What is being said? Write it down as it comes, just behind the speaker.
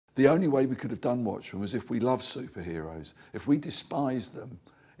The only way we could have done Watchmen was if we loved superheroes. If we despised them,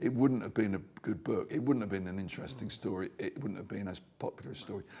 it wouldn't have been a good book. It wouldn't have been an interesting story. It wouldn't have been as popular a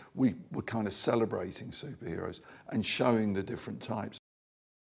story. We were kind of celebrating superheroes and showing the different types.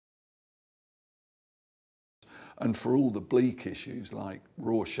 And for all the bleak issues like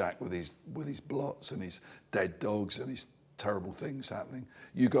Rorschach with his blots and his dead dogs and his terrible things happening,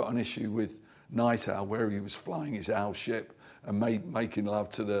 you got an issue with Night Owl where he was flying his owl ship and making love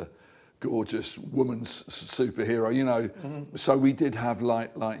to the gorgeous woman's superhero, you know. So we did have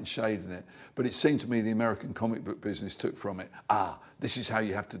light and shade in it. But it seemed to me the American comic book business took from it, this is how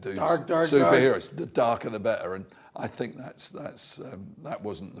you have to do superheroes. Dark. The darker the better. And I think that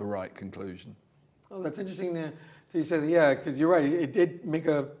wasn't the right conclusion. Oh, that's interesting to you say that, yeah, because you're right. It did make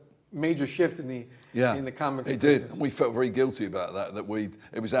a major shift in the comics. It did. And we felt very guilty about that.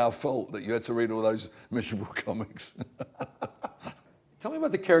 It was our fault that you had to read all those miserable comics. Tell me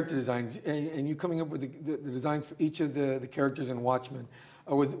about the character designs and you coming up with the designs for each of the characters in Watchmen.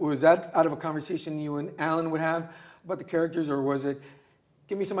 Was that out of a conversation you and Alan would have about the characters, or was it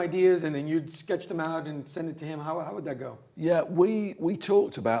give me some ideas and then you'd sketch them out and send it to him? How would that go? Yeah, we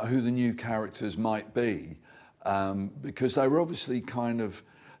talked about who the new characters might be because they were obviously kind of,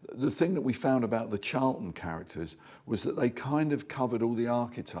 the thing that we found about the Charlton characters was that they kind of covered all the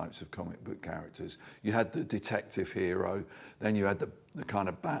archetypes of comic book characters. You had the detective hero, then you had the kind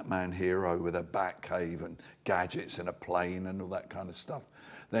of Batman hero with a bat cave and gadgets and a plane and all that kind of stuff.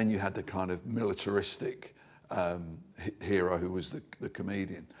 Then you had the kind of militaristic hero who was the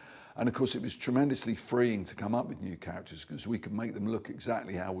comedian. And of course it was tremendously freeing to come up with new characters because we could make them look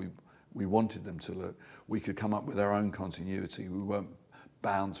exactly how we wanted them to look. We could come up with our own continuity. We weren't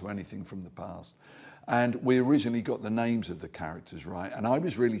bound to anything from the past. And we originally got the names of the characters right. And I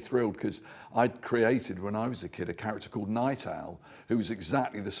was really thrilled because I'd created, when I was a kid, a character called Night Owl, who was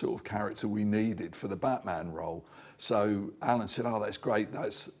exactly the sort of character we needed for the Batman role. So Alan said, oh, that's great,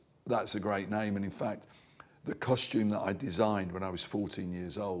 that's a great name. And in fact, the costume that I designed when I was 14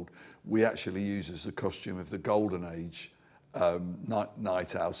 years old, we actually used as the costume of the Golden Age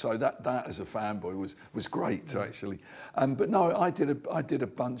Night Owl. So that as a fanboy was great to actually. But no, I did a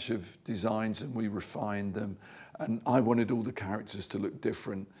bunch of designs and we refined them. And I wanted all the characters to look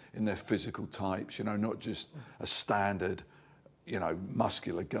different in their physical types, you know, not just a standard, you know,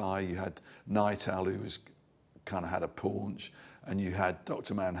 muscular guy. You had Night Owl who was kind of had a paunch, and you had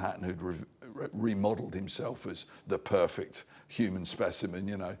Dr. Manhattan who'd remodeled himself as the perfect human specimen,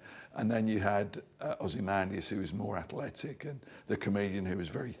 you know. And then you had Ozymandias, who was more athletic, and the comedian who was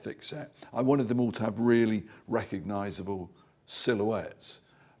very thick-set. I wanted them all to have really recognisable silhouettes.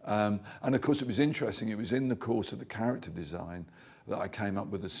 And of course it was interesting, it was in the course of the character design that I came up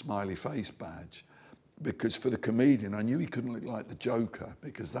with a smiley face badge. Because for the comedian, I knew he couldn't look like the Joker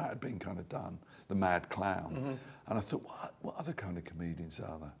because that had been kind of done, the mad clown. And I thought, what other kind of comedians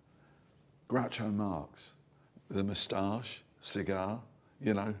are there? Groucho Marx, with a moustache, cigar,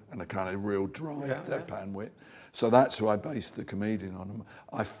 you know, and a kind of real dry, deadpan wit. So that's who I based the comedian on.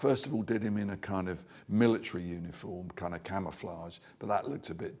 I first of all did him in a kind of military uniform, kind of camouflage, but that looked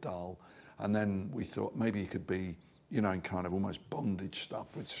a bit dull. And then we thought maybe he could be, you know, in kind of almost bondage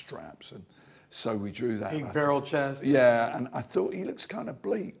stuff with straps. And so we drew that. Big barrel chest. Yeah, and I thought he looks kind of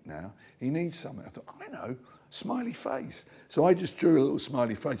bleak now. He needs something. I thought, I know, smiley face. So I just drew a little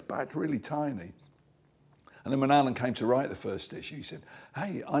smiley face, but really tiny. And then when Alan came to write the first issue, he said,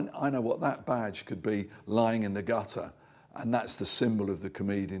 hey, I know what that badge could be lying in the gutter. And that's the symbol of the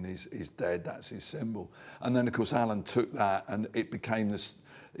comedian is dead, that's his symbol. And then of course Alan took that and it became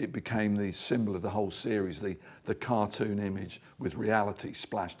the symbol of the whole series, the cartoon image with reality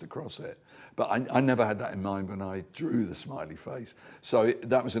splashed across it. But I never had that in mind when I drew the smiley face. So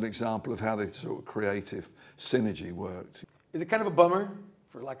that was an example of how the sort of creative synergy worked. Is it kind of a bummer,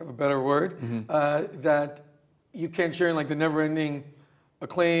 for lack of a better word, that you can't share in like the never-ending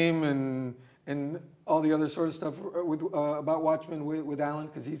acclaim and all the other sort of stuff about Watchmen with Alan,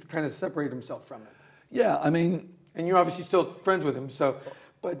 because he's kind of separated himself from it? Yeah, I mean... And you're obviously still friends with him, so...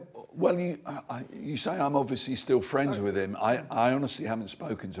 But well, you say I'm obviously still friends with him. I honestly haven't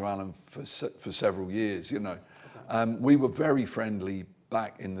spoken to Alan for several years, you know. We were very friendly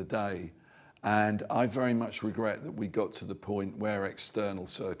back in the day, and I very much regret that we got to the point where external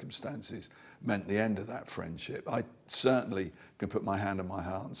circumstances meant the end of that friendship. I certainly can put my hand on my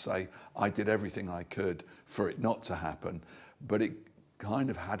heart and say I did everything I could for it not to happen, but it kind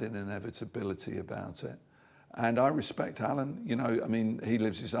of had an inevitability about it. And I respect Alan, you know, I mean, he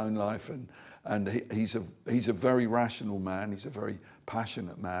lives his own life and he's a very rational man, he's a very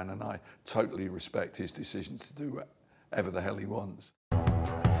passionate man, and I totally respect his decisions to do whatever the hell he wants.